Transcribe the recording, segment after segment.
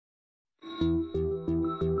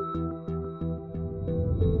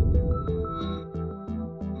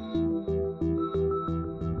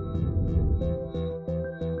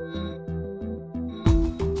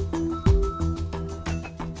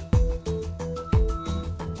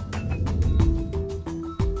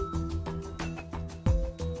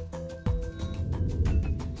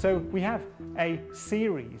So we have a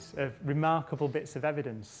series of remarkable bits of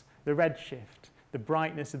evidence. The redshift, the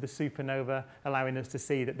brightness of the supernova allowing us to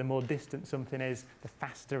see that the more distant something is, the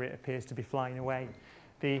faster it appears to be flying away.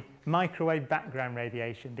 The microwave background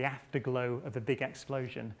radiation, the afterglow of a big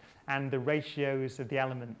explosion, and the ratios of the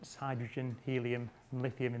elements, hydrogen, helium, and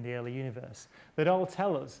lithium in the early universe, that all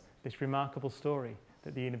tell us this remarkable story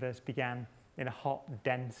that the universe began in a hot,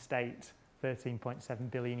 dense state 13.7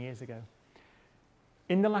 billion years ago.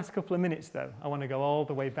 In the last couple of minutes, though, I want to go all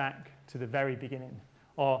the way back to the very beginning,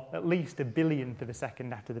 or at least a billionth of a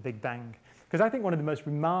second after the Big Bang. Because I think one of the most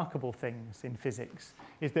remarkable things in physics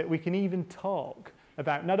is that we can even talk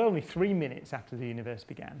about not only 3 minutes after the universe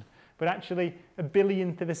began, but actually a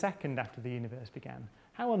billionth of a second after the universe began.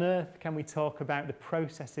 How on earth can we talk about the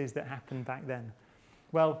processes that happened back then?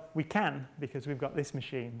 Well, we can, because we've got this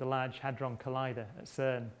machine, the Large Hadron Collider at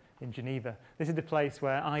CERN in Geneva. This is the place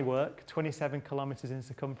where I work, 27 kilometers in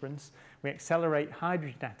circumference. We accelerate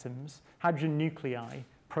hydrogen atoms, hydrogen nuclei,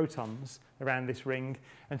 protons, around this ring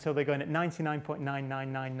until they're going at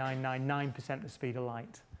 99.999999% the speed of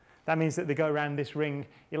light. That means that they go around this ring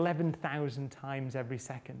 11,000 times every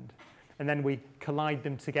second. And then we collide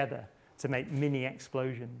them together to make mini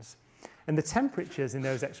explosions. And the temperatures in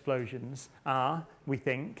those explosions are, we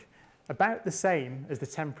think, about the same as the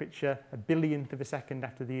temperature a billionth of a second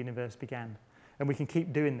after the universe began. And we can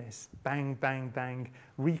keep doing this, bang, bang, bang,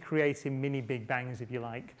 recreating mini Big Bangs, if you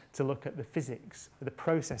like, to look at the physics, the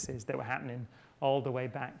processes that were happening all the way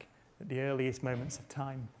back at the earliest moments of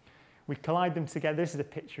time. We collide them together. This is a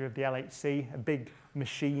picture of the LHC, a big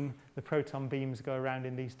machine. The proton beams go around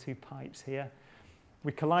in these two pipes here.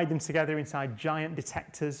 We collide them together inside giant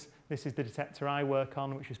detectors. This is the detector I work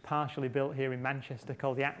on, which was partially built here in Manchester,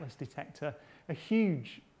 called the Atlas detector. A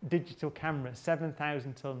huge digital camera,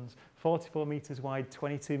 7,000 tons, 44 meters wide,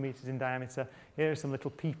 22 meters in diameter. Here are some little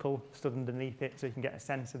people stood underneath it so you can get a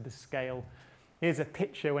sense of the scale. Here's a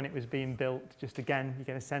picture when it was being built. Just again, you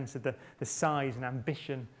get a sense of the size and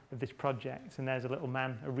ambition of this project. And there's a little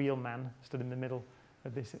man, a real man, stood in the middle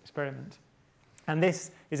of this experiment. And this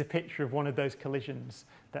is a picture of one of those collisions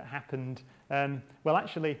that happened, well,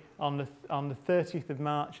 actually, on the 30th of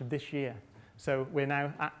March of this year. So we're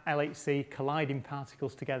now at LHC colliding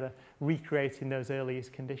particles together, recreating those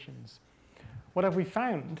earliest conditions. What have we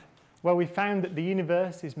found? Well, we found that the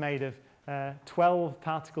universe is made of 12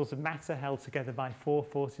 particles of matter held together by 4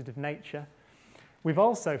 forces of nature. We've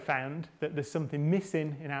also found that there's something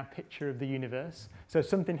missing in our picture of the universe. So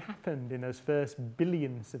something happened in those first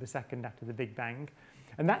billionths of a second after the Big Bang.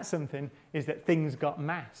 And that something is that things got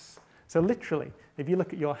mass. So literally, if you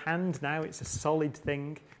look at your hand now, it's a solid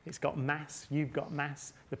thing. It's got mass. You've got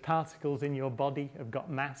mass. The particles in your body have got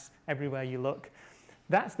mass everywhere you look.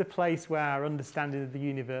 That's the place where our understanding of the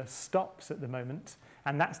universe stops at the moment.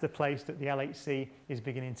 And that's the place that the LHC is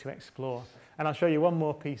beginning to explore. And I'll show you one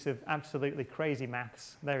more piece of absolutely crazy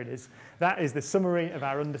maths. There it is. That is the summary of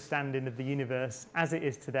our understanding of the universe as it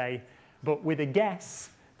is today, but with a guess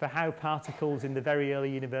for how particles in the very early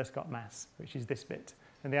universe got mass, which is this bit.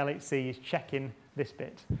 And the LHC is checking this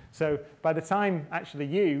bit. So by the time actually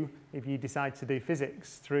you, if you decide to do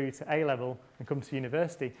physics through to A-level and come to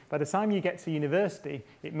university, by the time you get to university,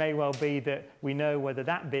 it may well be that we know whether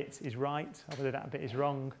that bit is right or whether that bit is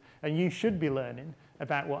wrong. And you should be learning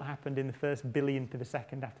about what happened in the first billionth of a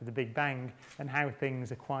second after the Big Bang and how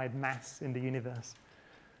things acquired mass in the universe.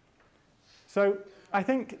 So I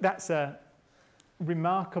think that's a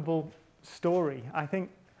remarkable story. I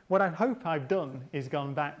think what I hope I've done is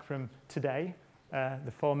gone back from today,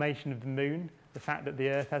 the formation of the moon, the fact that the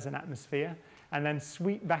Earth has an atmosphere, and then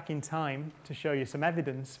sweep back in time to show you some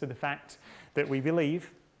evidence for the fact that we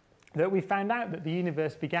believe that we found out that the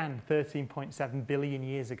universe began 13.7 billion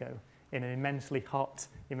years ago in an immensely hot,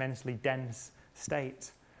 immensely dense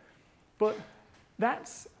state. But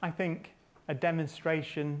that's, I think, a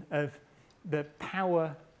demonstration of the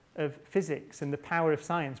power of physics and the power of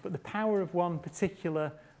science, but the power of one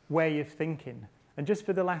particular way of thinking. And just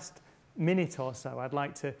for the last minute or so, I'd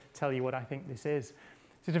like to tell you what I think this is.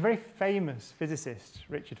 There's a very famous physicist,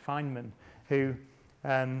 Richard Feynman, who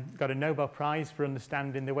got a Nobel Prize for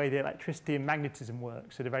understanding the way the electricity and magnetism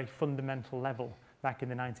works at a very fundamental level back in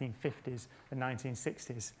the 1950s and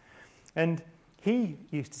 1960s. And he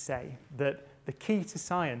used to say that the key to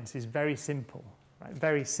science is very simple, right?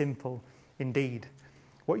 Very simple indeed.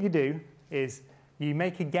 What you do is you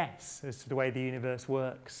make a guess as to the way the universe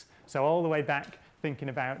works. So all the way back, thinking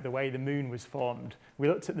about the way the moon was formed. We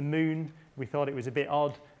looked at the moon, we thought it was a bit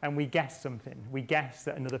odd, and we guessed something. We guessed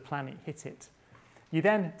that another planet hit it. You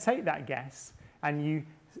then take that guess and you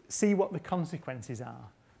see what the consequences are.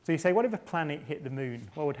 So you say, what if a planet hit the moon?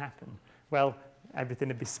 What would happen? Well, everything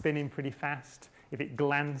would be spinning pretty fast. If it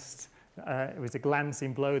glanced, it was a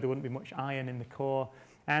glancing blow, there wouldn't be much iron in the core.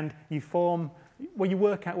 And you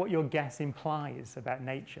work out what your guess implies about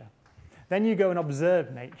nature. Then you go and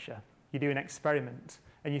observe nature. You do an experiment,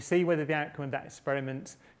 and you see whether the outcome of that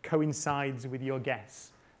experiment coincides with your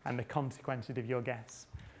guess and the consequences of your guess.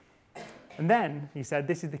 And then, he said,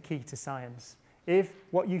 this is the key to science. If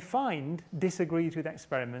what you find disagrees with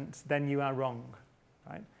experiments, then you are wrong.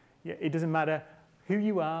 Right? It doesn't matter who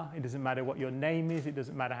you are, it doesn't matter what your name is, it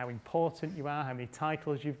doesn't matter how important you are, how many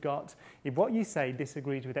titles you've got. If what you say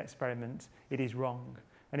disagrees with experiment, it is wrong.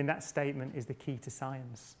 And in that statement is the key to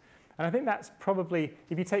science. And I think that's probably,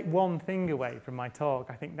 if you take one thing away from my talk,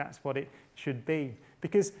 I think that's what it should be.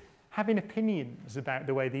 Because having opinions about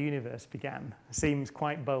the way the universe began seems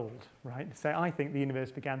quite bold, right? So I think the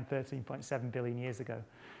universe began 13.7 billion years ago.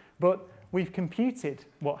 But we've computed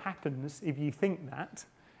what happens if you think that,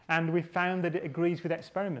 and we've found that it agrees with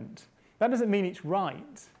experiment. That doesn't mean it's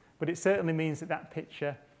right, but it certainly means that that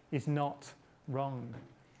picture is not wrong.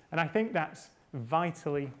 And I think that's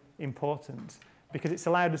vitally important because it's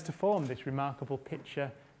allowed us to form this remarkable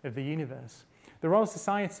picture of the universe. The Royal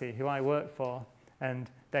Society, who I work for, and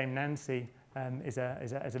Dame Nancy is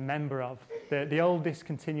a member of, the oldest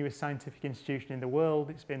continuous scientific institution in the world.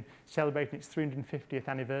 It's been celebrating its 350th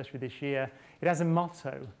anniversary this year. It has a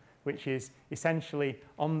motto, which is essentially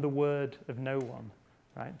on the word of no one,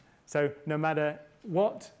 right? So no matter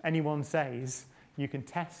what anyone says, you can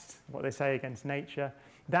test what they say against nature.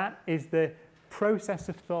 That is the process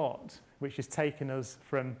of thought which has taken us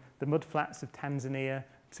from the mudflats of Tanzania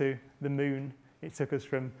to the moon. It took us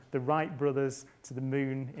from the Wright brothers to the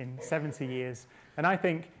moon in 70 years. And I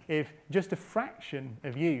think if just a fraction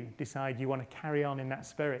of you decide you want to carry on in that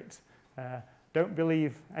spirit, don't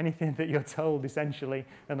believe anything that you're told, essentially,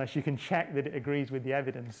 unless you can check that it agrees with the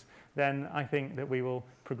evidence, then I think that we will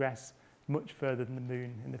progress much further than the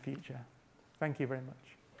moon in the future. Thank you very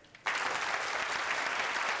much.